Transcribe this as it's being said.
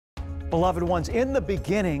Beloved ones, in the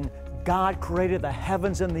beginning, God created the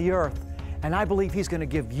heavens and the earth, and I believe He's going to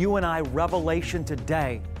give you and I revelation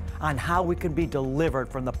today on how we can be delivered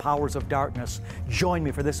from the powers of darkness. Join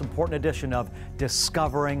me for this important edition of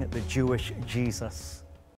Discovering the Jewish Jesus.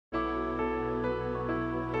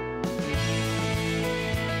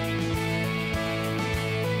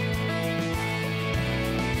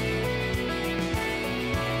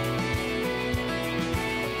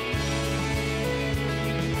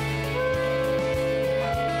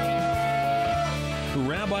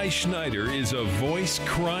 Rabbi Schneider is a voice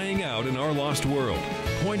crying out in our lost world,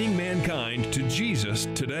 pointing mankind to Jesus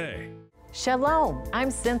today. Shalom, I'm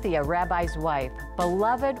Cynthia, Rabbi's wife.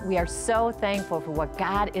 Beloved, we are so thankful for what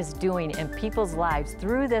God is doing in people's lives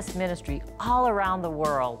through this ministry all around the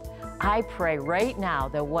world. I pray right now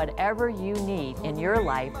that whatever you need in your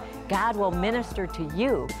life, God will minister to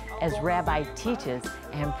you as Rabbi teaches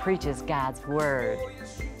and preaches God's Word.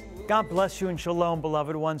 God bless you and shalom,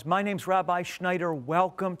 beloved ones. My name's Rabbi Schneider.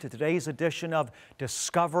 Welcome to today's edition of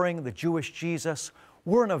Discovering the Jewish Jesus.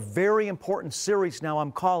 We're in a very important series now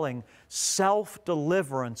I'm calling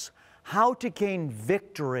Self-Deliverance, How to Gain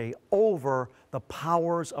Victory Over the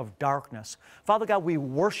Powers of Darkness. Father God, we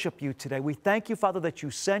worship you today. We thank you, Father, that you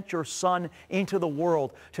sent your Son into the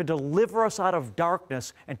world to deliver us out of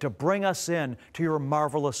darkness and to bring us in to your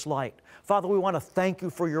marvelous light. Father, we want to thank you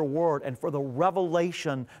for your word and for the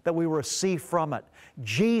revelation that we receive from it.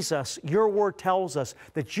 Jesus, your word tells us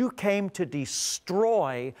that you came to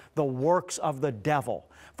destroy the works of the devil.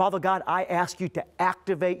 Father God, I ask you to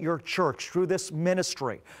activate your church through this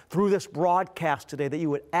ministry, through this broadcast today, that you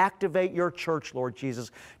would activate your church, Lord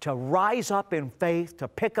Jesus, to rise up in faith, to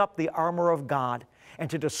pick up the armor of God, and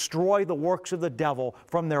to destroy the works of the devil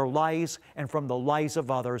from their lies and from the lies of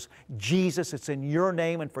others. Jesus, it's in your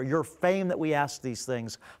name and for your fame that we ask these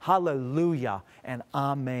things. Hallelujah and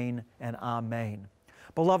amen and amen.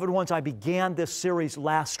 Beloved ones, I began this series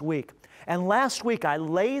last week. And last week I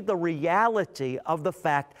laid the reality of the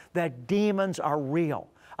fact that demons are real.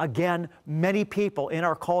 Again, many people in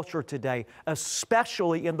our culture today,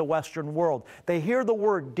 especially in the Western world, they hear the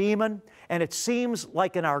word demon and it seems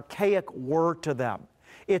like an archaic word to them.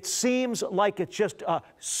 It seems like it's just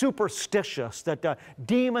superstitious, that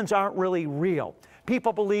demons aren't really real.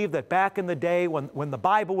 People believe that back in the day when the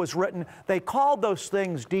Bible was written, they called those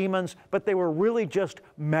things demons, but they were really just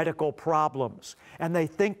medical problems. And they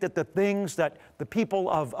think that the things that the people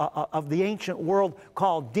of the ancient world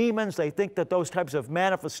called demons, they think that those types of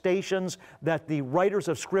manifestations that the writers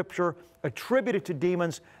of Scripture attributed to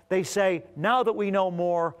demons, they say, now that we know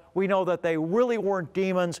more, we know that they really weren't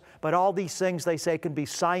demons, but all these things, they say, can be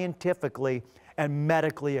scientifically and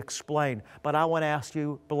medically explained. But I want to ask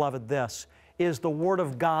you, beloved, this. Is the Word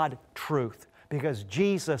of God truth? Because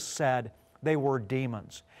Jesus said they were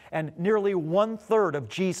demons. And nearly 1/3 of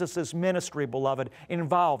Jesus' ministry, beloved,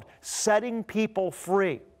 involved setting people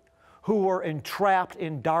free who were entrapped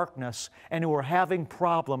in darkness and who were having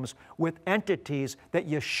problems with entities that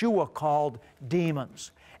Yeshua called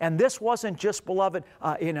demons. And this wasn't just, beloved,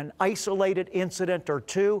 in an isolated incident or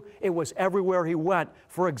two. It was everywhere he went.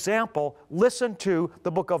 For example, listen to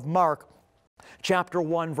the book of Mark, Chapter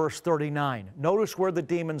 1, verse 39. Notice where the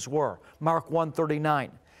demons were. Mark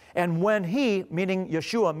 1:39. And when he, meaning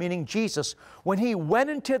Yeshua, meaning Jesus, when he went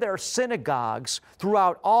into their synagogues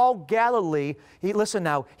throughout all Galilee, listen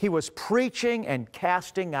now, he was preaching and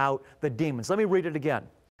casting out the demons. Let me read it again.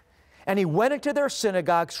 And he went into their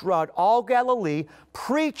synagogues throughout all Galilee,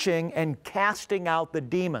 preaching and casting out the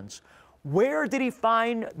demons. Where did he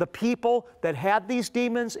find the people that had these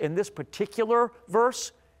demons in this particular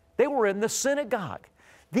verse? They were in the synagogue.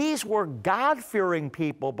 These were God-fearing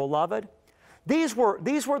people, beloved. These were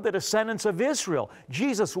the descendants of Israel.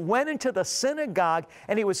 Jesus went into the synagogue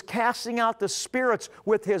and he was casting out the spirits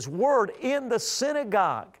with his word in the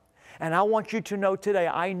synagogue. And I want you to know today,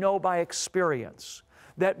 I know by experience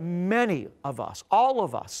that many of us, all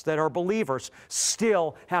of us that are believers,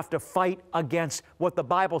 still have to fight against what the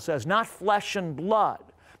Bible says, not flesh and blood,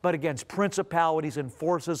 but against principalities and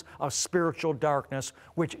forces of spiritual darkness,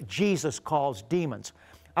 which Jesus calls demons.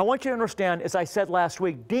 I want you to understand, as I said last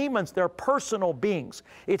week, demons, they're personal beings.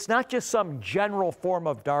 It's not just some general form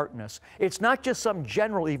of darkness. It's not just some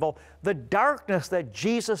general evil. The darkness that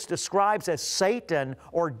Jesus describes as Satan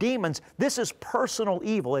or demons, this is personal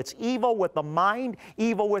evil. It's evil with the mind,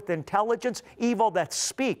 evil with intelligence, evil that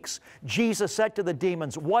speaks. Jesus said to the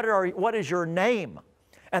demons, what is your name?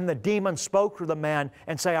 And the demon spoke to the man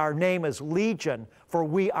and say, "Our name is Legion, for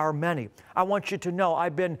we are many." I want you to know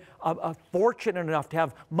I've been fortunate enough to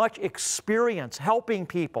have much experience helping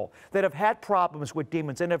people that have had problems with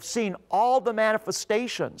demons and have seen all the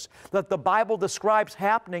manifestations that the Bible describes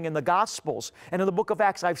happening in the Gospels and in the book of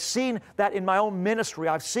Acts. I've seen that in my own ministry.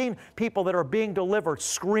 I've seen people that are being delivered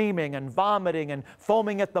screaming and vomiting and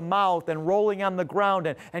foaming at the mouth and rolling on the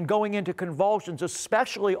ground and going into convulsions,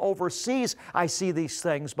 especially overseas. I see these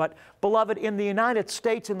things. But, beloved, in the United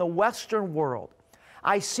States, in the Western world,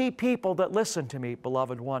 I see people that, listen to me,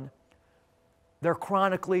 beloved one, they're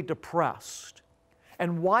chronically depressed.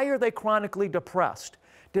 And why are they chronically depressed?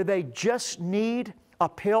 Do they just need a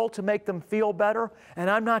pill to make them feel better? And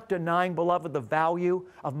I'm not denying, beloved, the value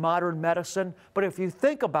of modern medicine, but if you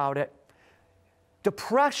think about it,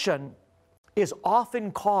 depression is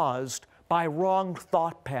often caused by wrong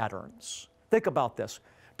thought patterns. Think about this.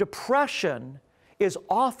 Depression is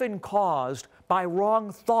often caused by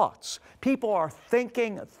wrong thoughts. People are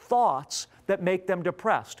thinking thoughts that make them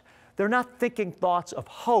depressed. They're not thinking thoughts of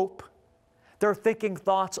hope. They're thinking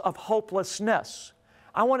thoughts of hopelessness.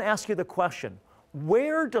 I want to ask you the question,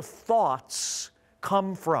 where do thoughts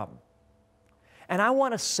come from? And I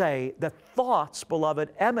want to say that thoughts, beloved,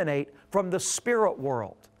 emanate from the spirit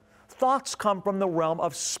world. Thoughts come from the realm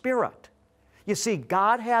of spirit. You see,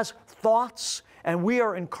 God has thoughts, and we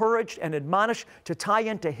are encouraged and admonished to tie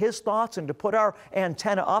into His thoughts and to put our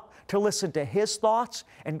antenna up to listen to His thoughts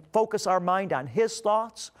and focus our mind on His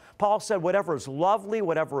thoughts. Paul said, whatever is lovely,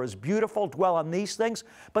 whatever is beautiful, dwell on these things.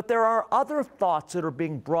 But there are other thoughts that are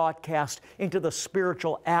being broadcast into the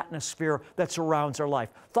spiritual atmosphere that surrounds our life.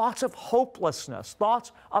 Thoughts of hopelessness,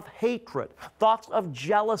 thoughts of hatred, thoughts of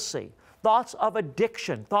jealousy, thoughts of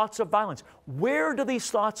addiction, thoughts of violence. Where do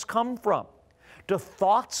these thoughts come from? Do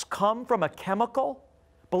thoughts come from a chemical?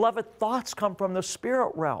 Beloved, thoughts come from the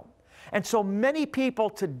spirit realm. And so many people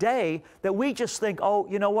today that we just think, oh,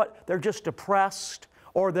 you know what, they're just depressed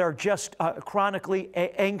or they're just chronically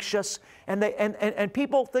anxious. And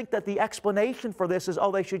people think that the explanation for this is,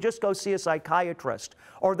 oh, they should just go see a psychiatrist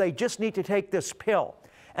or they just need to take this pill.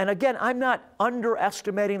 And again, I'm not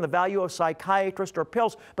underestimating the value of psychiatrists or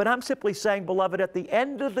pills, but I'm simply saying, beloved, at the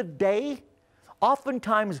end of the day,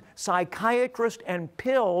 oftentimes, psychiatrists and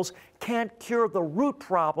pills can't cure the root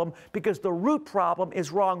problem because the root problem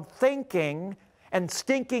is wrong thinking, and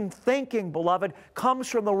stinking thinking, beloved, comes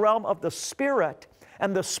from the realm of the spirit.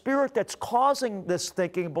 And the spirit that's causing this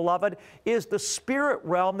thinking, beloved, is the spirit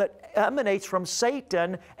realm that emanates from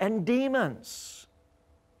Satan and demons.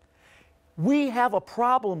 We have a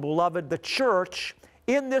problem, beloved, the church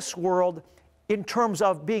in this world, in terms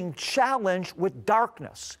of being challenged with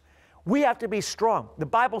darkness. We have to be strong. The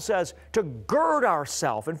Bible says to gird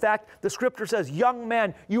ourselves. In fact, the Scripture says, young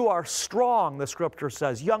men, you are strong, the Scripture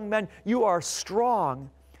says. Young men, you are strong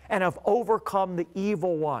and have overcome the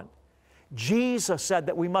evil one. Jesus said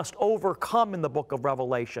that we must overcome in the book of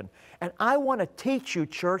Revelation. And I want to teach you,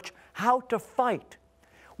 church, how to fight.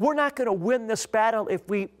 We're not going to win this battle if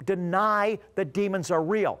we deny that demons are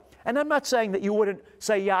real. And I'm not saying that you wouldn't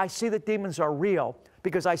say, yeah, I see that demons are real,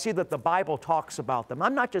 because I see that the Bible talks about them.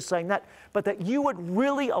 I'm not just saying that, but that you would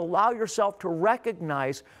really allow yourself to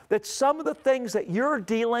recognize that some of the things that you're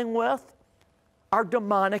dealing with are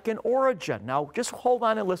demonic in origin. Now, just hold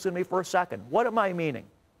on and listen to me for a second. What am I meaning?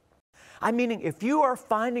 I'm meaning if you are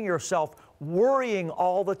finding yourself worrying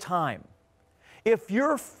all the time, if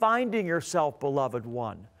you're finding yourself, beloved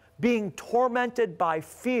one, being tormented by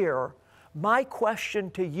fear, my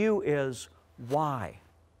question to you is, why?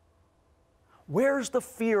 Where's the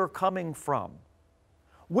fear coming from?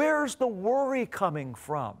 Where's the worry coming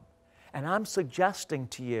from? And I'm suggesting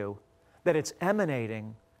to you that it's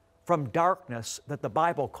emanating from darkness that the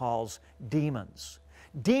Bible calls demons.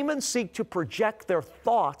 Demons seek to project their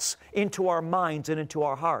thoughts into our minds and into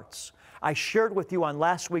our hearts. I shared with you on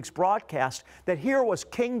last week's broadcast that here was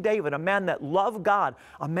King David, a man that loved God,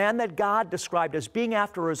 a man that God described as being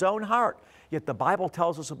after his own heart. Yet the Bible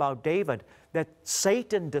tells us about David that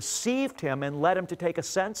Satan deceived him and led him to take a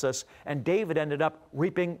census, and David ended up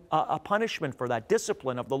reaping a punishment for that,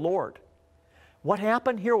 discipline of the Lord. What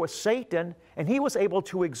happened here was Satan, and he was able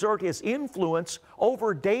to exert his influence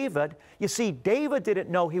over David. You see, David didn't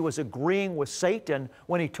know he was agreeing with Satan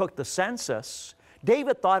when he took the census.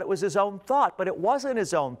 David thought it was his own thought, but it wasn't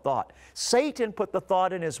his own thought. Satan put the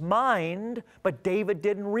thought in his mind, but David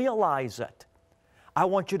didn't realize it. I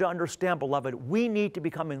want you to understand, beloved, we need to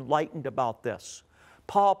become enlightened about this.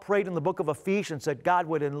 Paul prayed in the book of Ephesians that God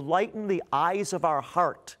would enlighten the eyes of our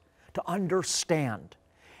heart to understand.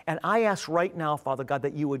 And I ask right now, Father God,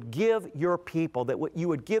 that you would give your people, that you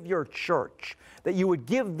would give your church, that you would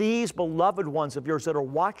give these beloved ones of yours that are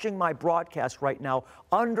watching my broadcast right now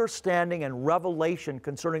understanding and revelation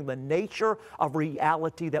concerning the nature of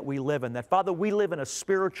reality that we live in. That, Father, we live in a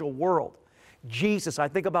spiritual world. Jesus, I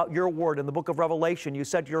think about your word in the book of Revelation. You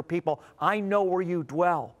said to your people, I know where you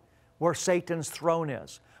dwell, where Satan's throne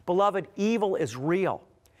is. Beloved, evil is real,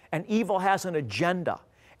 and evil has an agenda.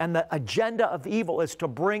 And the agenda of evil is to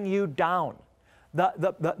bring you down.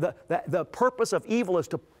 The purpose of evil is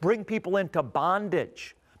to bring people into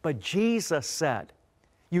bondage. But Jesus said,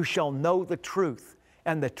 you shall know the truth,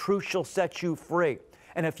 and the truth shall set you free.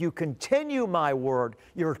 And if you continue my word,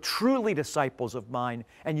 you're truly disciples of mine,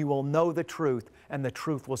 and you will know the truth, and the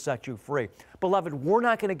truth will set you free. Beloved, we're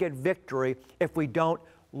not going to get victory if we don't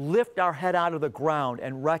lift our head out of the ground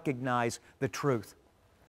and recognize the truth.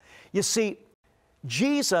 You see,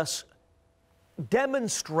 Jesus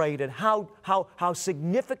demonstrated how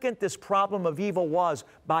significant this problem of evil was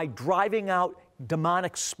by driving out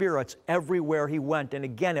demonic spirits everywhere he went. And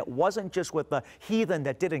again, it wasn't just with the heathen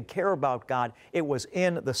that didn't care about God, it was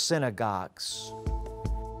in the synagogues.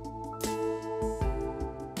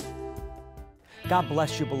 God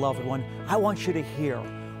bless you, beloved one. I want you to hear,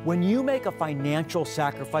 when you make a financial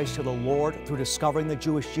sacrifice to the Lord through discovering the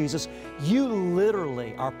Jewish Jesus, you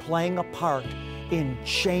literally are playing a part in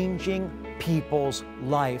changing people's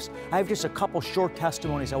lives. I have just a couple short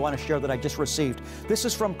testimonies I want to share that I just received. This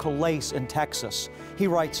is from Calais in Texas. He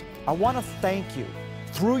writes, I want to thank you.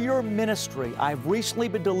 Through your ministry, I've recently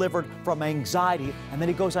been delivered from anxiety, and then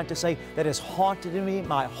he goes on to say, that has haunted me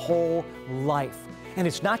my whole life. And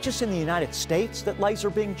it's not just in the United States that lives are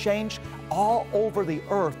being changed. All over the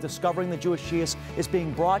earth, Discovering the Jewish Jesus is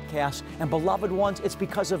being broadcast. And beloved ones, it's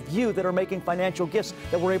because of you that are making financial gifts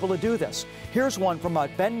that we're able to do this. Here's one from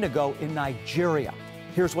Bendigo in Nigeria.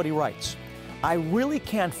 Here's what he writes. I really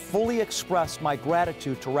can't fully express my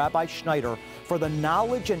gratitude to Rabbi Schneider for the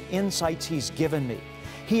knowledge and insights he's given me.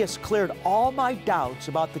 He has cleared all my doubts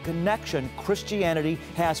about the connection Christianity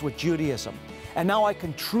has with Judaism. And now I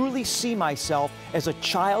can truly see myself as a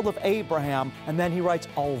child of Abraham. And then he writes,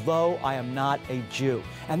 although I am not a Jew.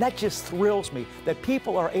 And that just thrills me, that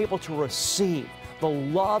people are able to receive the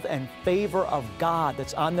love and favor of God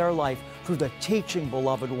that's on their life through the teaching,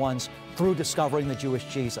 beloved ones, through discovering the Jewish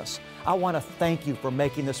Jesus. I want to thank you for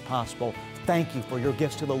making this possible. Thank you for your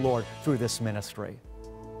gifts to the Lord through this ministry.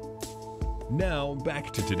 Now,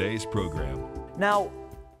 back to today's program. Now,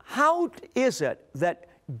 how is it that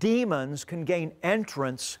demons can gain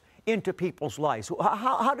entrance into people's lives?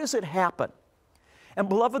 How does it happen? And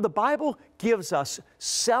beloved, the Bible gives us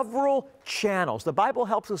several channels. The Bible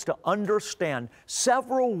helps us to understand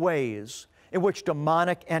several ways in which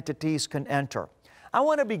demonic entities can enter. I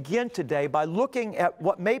want to begin today by looking at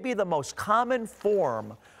what may be the most common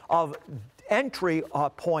form of entry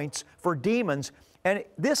points for demons. And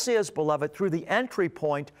this is, beloved, through the entry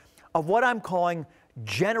point of what I'm calling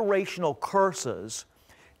generational curses,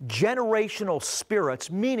 generational spirits,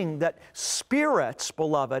 meaning that spirits,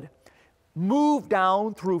 beloved, move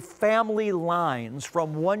down through family lines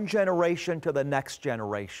from one generation to the next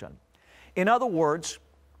generation. In other words,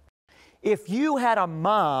 if you had a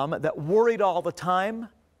mom that worried all the time,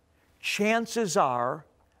 chances are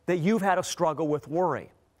that you've had a struggle with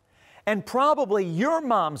worry. And probably your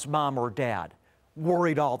mom's mom or dad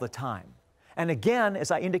worried all the time. And again, as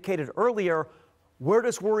I indicated earlier, where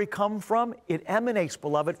does worry come from? It emanates,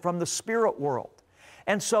 beloved, from the spirit world.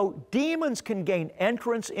 And so demons can gain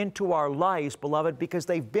entrance into our lives, beloved, because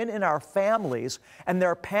they've been in our families and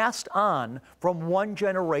they're passed on from one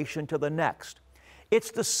generation to the next.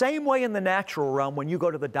 It's the same way in the natural realm when you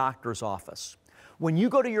go to the doctor's office. When you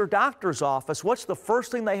go to your doctor's office, what's the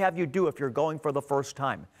first thing they have you do if you're going for the first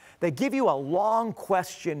time? They give you a long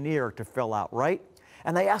questionnaire to fill out, right?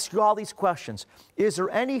 And they ask you all these questions. Is there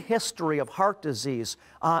any history of heart disease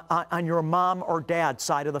on your mom or dad's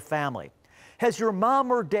side of the family? Has your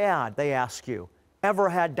mom or dad, they ask you, ever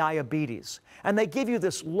had diabetes? And they give you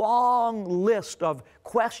this long list of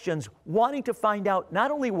questions wanting to find out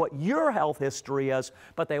not only what your health history is,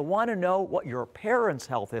 but they want to know what your parents'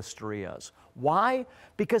 health history is. Why?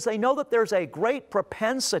 Because they know that there's a great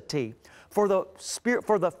propensity for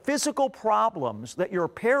the physical problems that your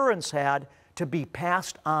parents had to be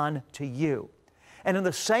passed on to you. And in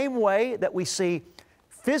the same way that we see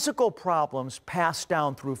physical problems passed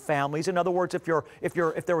down through families, in other words, if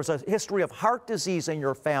there was a history of heart disease in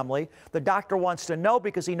your family, the doctor wants to know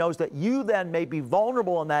because he knows that you then may be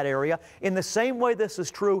vulnerable in that area. In the same way this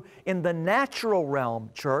is true in the natural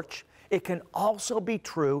realm, church, it can also be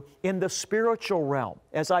true in the spiritual realm,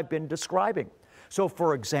 as I've been describing. So,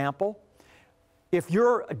 for example, if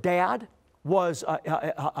your dad was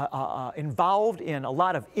involved in a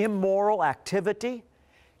lot of immoral activity,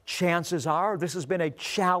 chances are this has been a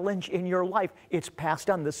challenge in your life. It's passed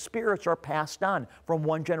on. The spirits are passed on from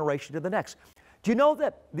one generation to the next. Do you know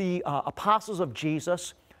that the apostles of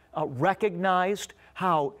Jesus recognized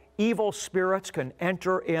how evil spirits can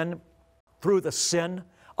enter in through the sin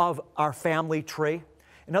of our family tree?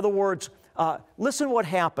 In other words, listen what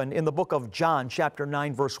happened in the book of John, chapter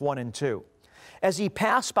 9, verse 1 and 2. As he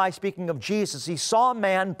passed by, speaking of Jesus, he saw a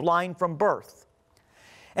man blind from birth.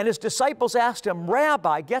 And his disciples asked him,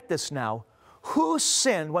 Rabbi, get this now, who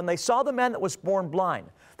sinned when they saw the man that was born blind?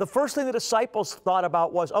 The first thing the disciples thought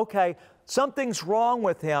about was, okay, something's wrong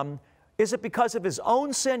with him. Is it because of his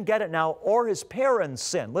own sin, get it now, or his parents'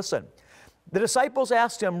 sin? Listen, the disciples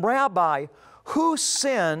asked him, Rabbi, who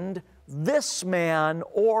sinned, this man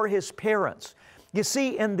or his parents? You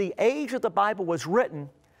see, in the age that the Bible was written,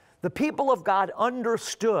 the people of God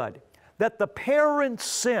understood that the parents'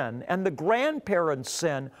 sin and the grandparents'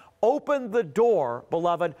 sin opened the door,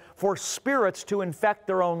 beloved, for spirits to infect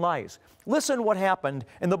their own lives. Listen what happened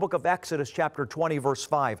in the book of Exodus, chapter 20, verse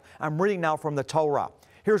 5. I'm reading now from the Torah.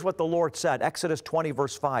 Here's what the Lord said, Exodus 20,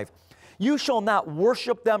 verse 5. You shall not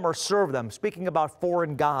worship them or serve them, speaking about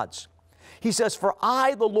foreign gods. He says, for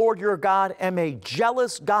I, the Lord your God, am a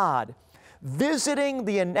jealous God, visiting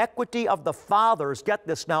the iniquity of the fathers, get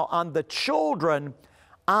this now, on the children,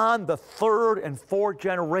 on the third and fourth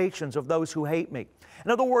generations of those who hate me. In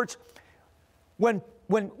other words, when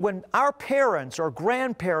our parents or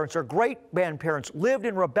grandparents or great-grandparents lived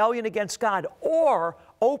in rebellion against God or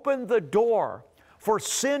opened the door for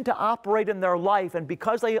sin to operate in their life, and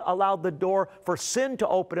because they allowed the door for sin to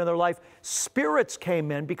open in their life, spirits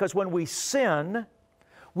came in, because when we sin,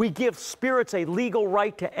 we give spirits a legal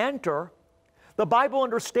right to enter. The Bible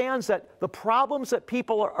understands that the problems that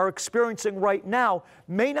people are experiencing right now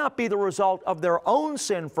may not be the result of their own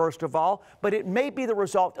sin, first of all, but it may be the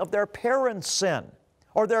result of their parents' sin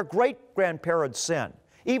or their great-grandparents' sin,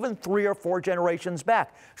 even 3 or 4 generations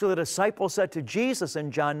back. So the disciples said to Jesus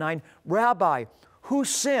in John 9, Rabbi, who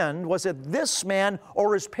sinned? Was it this man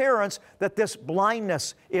or his parents that this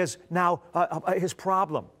blindness is now his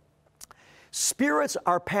problem? Spirits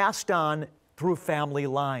are passed on through family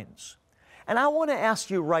lines. And I want to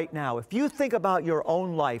ask you right now, if you think about your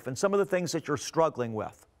own life and some of the things that you're struggling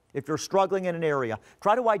with, if you're struggling in an area,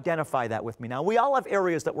 try to identify that with me. Now, we all have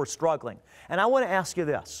areas that we're struggling. And I want to ask you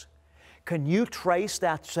this. Can you trace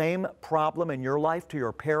that same problem in your life to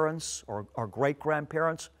your parents or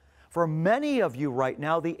great-grandparents? For many of you right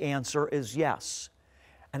now, the answer is yes.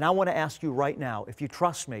 And I want to ask you right now, if you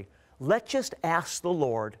trust me, let's just ask the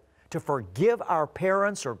Lord to forgive our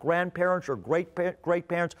parents or grandparents or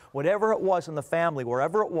great-parents, whatever it was in the family,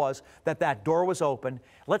 wherever it was, that door was open.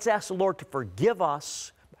 Let's ask the Lord to forgive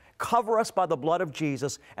us, cover us by the blood of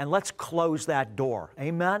Jesus, and let's close that door.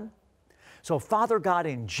 Amen? So, Father God,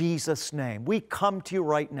 in Jesus' name, we come to you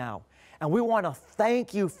right now. And we want to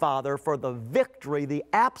thank you, Father, for the victory, the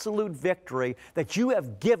absolute victory that you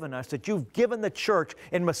have given us, that you've given the church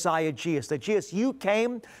in Messiah Jesus. That, Jesus, you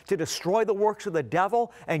came to destroy the works of the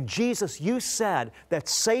devil, and Jesus, you said that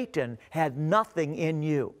Satan had nothing in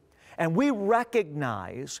you. And we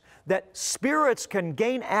recognize that spirits can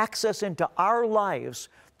gain access into our lives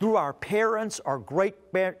through our parents, our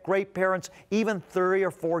great-parents, even 3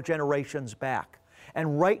 or 4 generations back.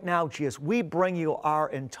 And right now, Jesus, we bring you our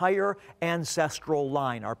entire ancestral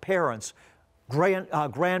line, our parents,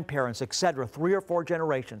 grandparents, etc., 3 or 4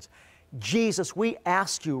 generations. Jesus, we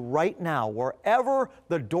ask you right now, wherever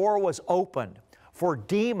the door was opened for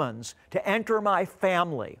demons to enter my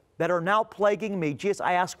family that are now plaguing me, Jesus,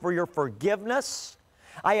 I ask for your forgiveness.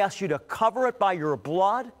 I ask you to cover it by your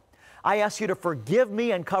blood. I ask you to forgive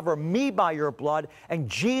me and cover me by your blood. And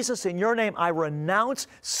Jesus, in your name, I renounce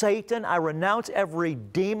Satan. I renounce every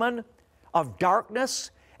demon of darkness.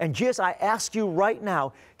 And Jesus, I ask you right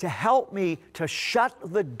now to help me to shut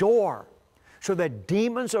the door so that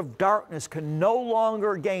demons of darkness can no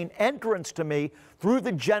longer gain entrance to me through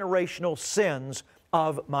the generational sins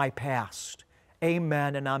of my past.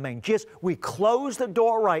 Amen and amen. Jesus, we close the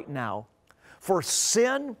door right now for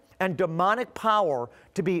sin and demonic power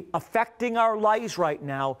to be affecting our lives right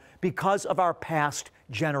now because of our past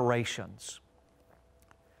generations.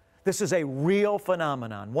 This is a real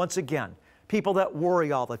phenomenon. Once again, people that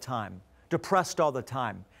worry all the time, depressed all the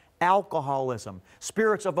time, alcoholism,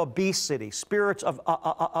 spirits of obesity, spirits of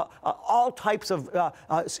all types of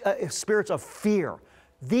spirits of fear.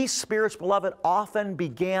 These spirits, beloved, often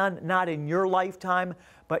began not in your lifetime,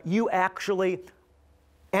 but you actually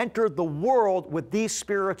entered the world with these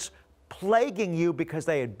spirits plaguing you because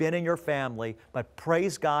they had been in your family. But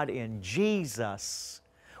praise God, in Jesus,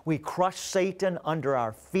 we crush Satan under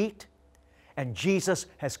our feet, and Jesus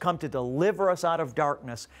has come to deliver us out of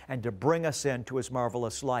darkness and to bring us into His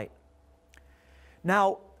marvelous light.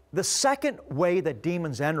 Now, the second way that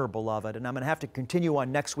demons enter, beloved, and I'm going to have to continue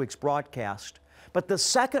on next week's broadcast, but the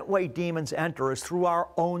second way demons enter is through our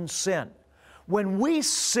own sin. When we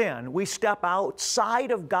sin, we step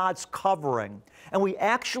outside of God's covering, and we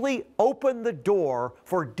actually open the door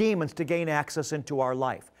for demons to gain access into our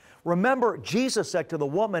life. Remember, Jesus said to the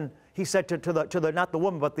woman, He said not the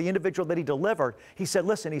woman, but the individual that He delivered, He said,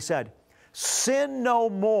 listen, He said, sin no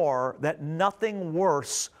more, that nothing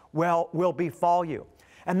worse will befall you.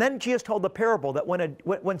 And then Jesus told the parable that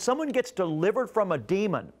when someone gets delivered from a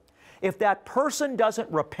demon, if that person doesn't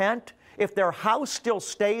repent, if their house still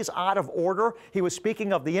stays out of order, He was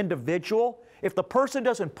speaking of the individual, if the person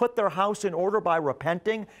doesn't put their house in order by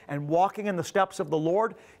repenting and walking in the steps of the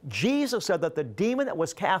Lord, Jesus said that the demon that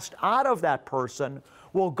was cast out of that person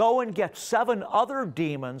will go and get 7 other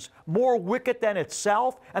demons more wicked than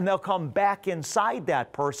itself, and they'll come back inside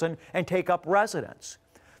that person and take up residence.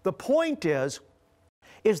 The point is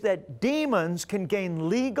that demons can gain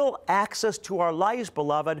legal access to our lives,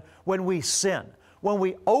 beloved, when we sin. When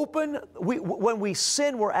we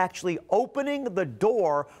sin, we're actually opening the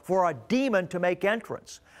door for a demon to make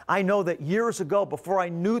entrance. I know that years ago, before I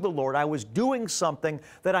knew the Lord, I was doing something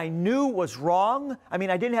that I knew was wrong. I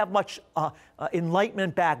mean, I didn't have much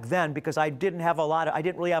enlightenment back then because I didn't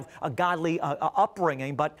really have a godly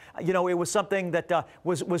upbringing, but you know, it was something that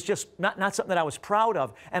was just not something that I was proud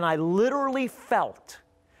of. And I literally felt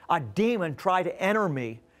a demon try to enter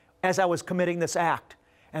me as I was committing this act.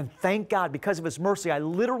 And thank God, because of His mercy, I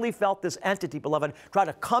literally felt this entity, beloved, try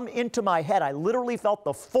to come into my head. I literally felt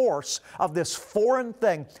the force of this foreign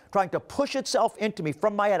thing trying to push itself into me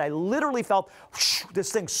from my head. I literally felt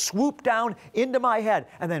this thing swoop down into my head.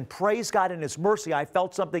 And then, praise God, in His mercy, I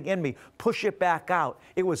felt something in me push it back out.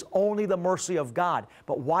 It was only the mercy of God.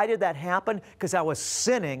 But why did that happen? Because I was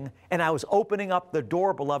sinning and I was opening up the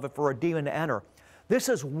door, beloved, for a demon to enter. This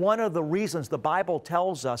is one of the reasons the Bible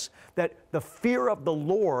tells us that the fear of the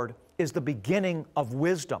Lord is the beginning of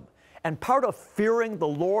wisdom. And part of fearing the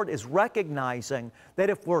Lord is recognizing that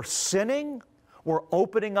if we're sinning, we're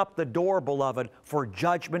opening up the door, beloved, for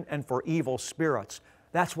judgment and for evil spirits.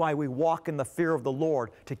 That's why we walk in the fear of the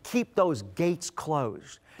Lord, to keep those gates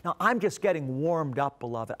closed. Now, I'm just getting warmed up,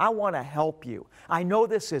 beloved. I want to help you. I know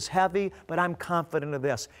this is heavy, but I'm confident of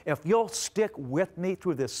this. If you'll stick with me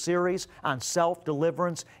through this series on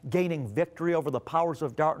self-deliverance, gaining victory over the powers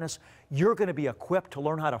of darkness, you're going to be equipped to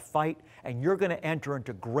learn how to fight, and you're going to enter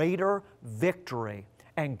into greater victory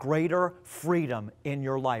and greater freedom in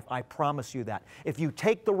your life. I promise you that. If you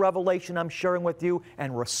take the revelation I'm sharing with you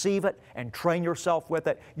and receive it and train yourself with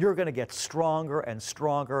it, you're going to get stronger and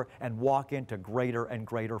stronger and walk into greater and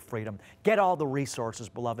greater freedom. Get all the resources,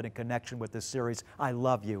 beloved, in connection with this series. I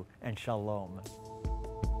love you, and shalom.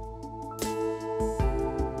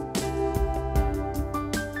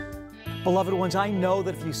 Beloved ones, I know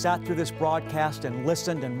that if you sat through this broadcast and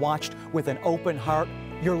listened and watched with an open heart,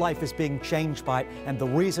 your life is being changed by it, and the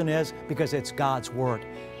reason is because it's God's Word.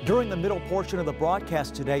 During the middle portion of the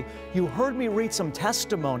broadcast today, you heard me read some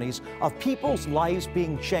testimonies of people's lives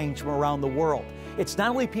being changed from around the world. It's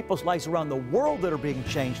not only people's lives around the world that are being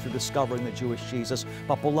changed through discovering the Jewish Jesus,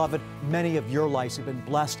 but beloved, many of your lives have been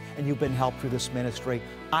blessed and you've been helped through this ministry.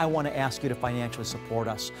 I want to ask you to financially support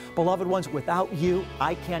us. Beloved ones, without you,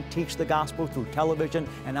 I can't teach the gospel through television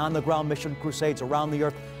and on-the-ground mission crusades around the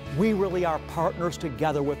earth. We really are partners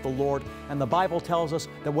together with the Lord, and the Bible tells us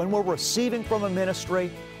that when we're receiving from a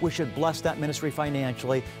ministry, we should bless that ministry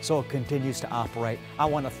financially so it continues to operate. I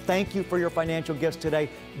want to thank you for your financial gifts today.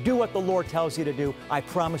 Do what the Lord tells you to do. I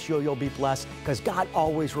promise you, you'll be blessed, because God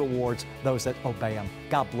always rewards those that obey Him.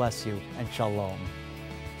 God bless you, and shalom.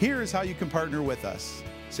 Here is how you can partner with us.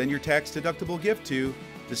 Send your tax-deductible gift to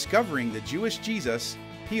Discovering the Jewish Jesus,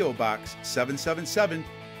 P.O. Box 777,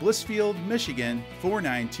 Blissfield, Michigan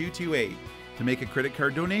 49228. To make a credit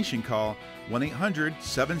card donation, call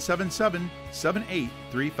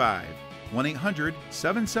 1-800-777-7835.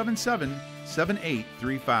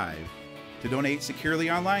 1-800-777-7835. To donate securely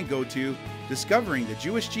online, go to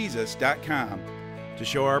discoveringthejewishjesus.com. To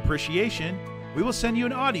show our appreciation, we will send you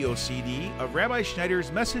an audio CD of Rabbi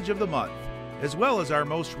Schneider's Message of the Month, as well as our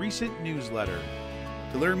most recent newsletter.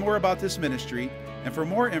 To learn more about this ministry, and for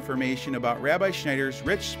more information about Rabbi Schneider's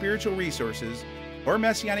rich spiritual resources or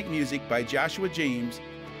Messianic music by Joshua James,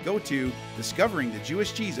 go to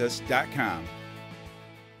discoveringthejewishjesus.com.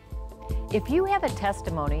 If you have a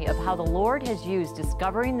testimony of how the Lord has used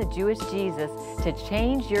discovering the Jewish Jesus to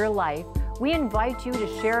change your life, we invite you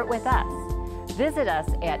to share it with us. Visit us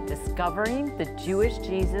at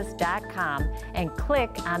discoveringthejewishjesus.com and click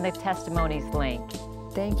on the testimonies link.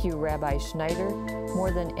 Thank you, Rabbi Schneider.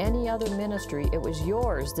 More than any other ministry, it was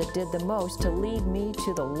yours that did the most to lead me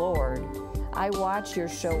to the Lord. I watch your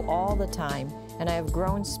show all the time, and I have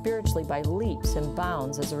grown spiritually by leaps and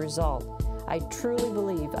bounds as a result. I truly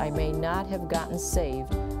believe I may not have gotten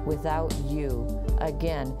saved without you.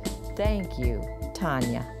 Again, thank you,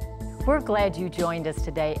 Tanya. We're glad you joined us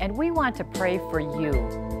today, and we want to pray for you.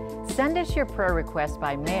 Send us your prayer request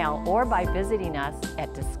by mail or by visiting us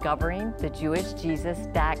at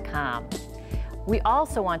discoveringthejewishjesus.com. We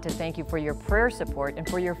also want to thank you for your prayer support and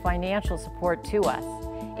for your financial support to us.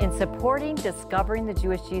 In supporting Discovering the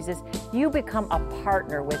Jewish Jesus, you become a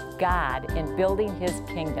partner with God in building His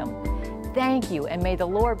kingdom. Thank you, and may the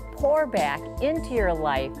Lord pour back into your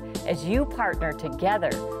life as you partner together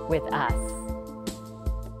with us.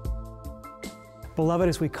 Beloved,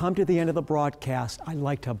 as we come to the end of the broadcast, I'd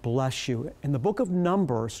like to bless you. In the book of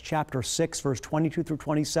Numbers, chapter 6, verse 22 through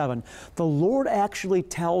 27, the Lord actually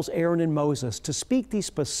tells Aaron and Moses to speak these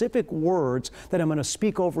specific words that I'm going to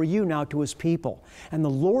speak over you now to His people. And the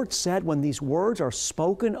Lord said, when these words are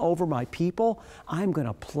spoken over my people, I'm going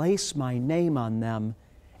to place my name on them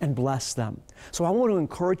and bless them. So I want to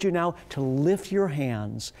encourage you now to lift your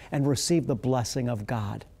hands and receive the blessing of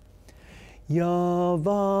God.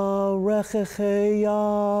 Yavarecheche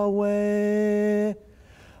Yahweh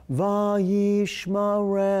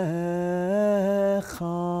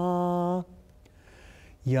vayishmarecha.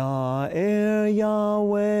 Ya'er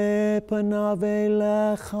Yahweh panav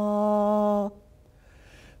elecha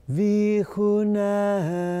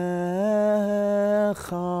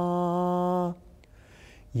vichunecha.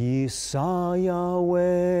 Yisa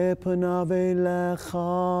Yahweh panav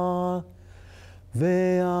elecha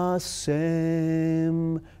ve'asem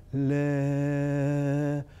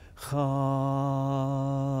lecha.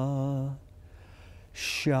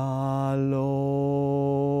 Shalom.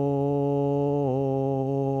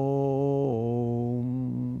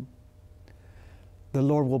 The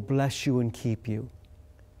Lord will bless you and keep you.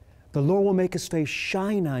 The Lord will make His face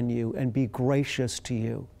shine on you and be gracious to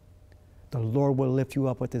you. The Lord will lift you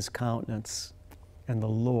up with His countenance, and the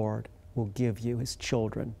Lord will give you, His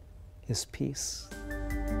children, His peace.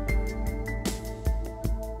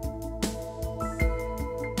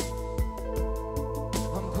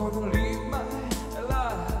 I'm gonna live my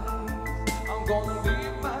life. I'm gonna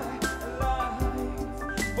live my life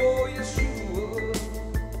for Yeshua.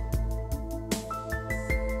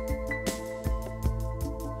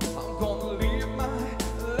 I'm gonna live my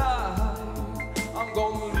life. I'm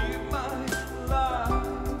gonna live my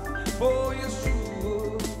life for Yeshua.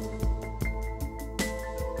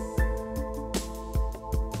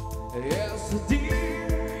 As the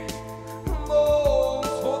deer longs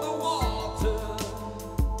for the water,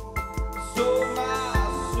 so my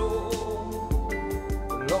soul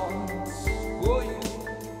longs for you.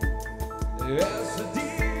 As the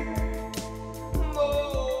deer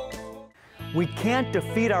longs. We can't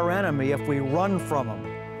defeat our enemy if we run from him.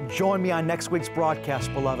 Join me on next week's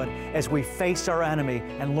broadcast, beloved, as we face our enemy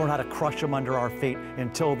and learn how to crush him under our feet.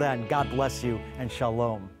 Until then, God bless you and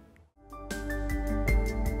shalom.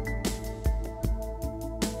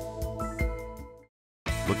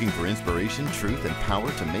 Looking for inspiration, truth, and power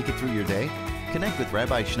to make it through your day? Connect with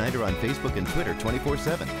Rabbi Schneider on Facebook and Twitter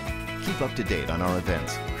 24/7. Keep up to date on our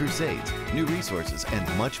events, crusades, new resources, and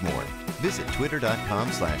much more. Visit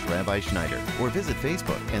twitter.com/Rabbi Schneider or visit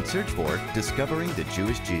Facebook and search for Discovering the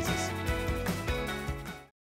Jewish Jesus.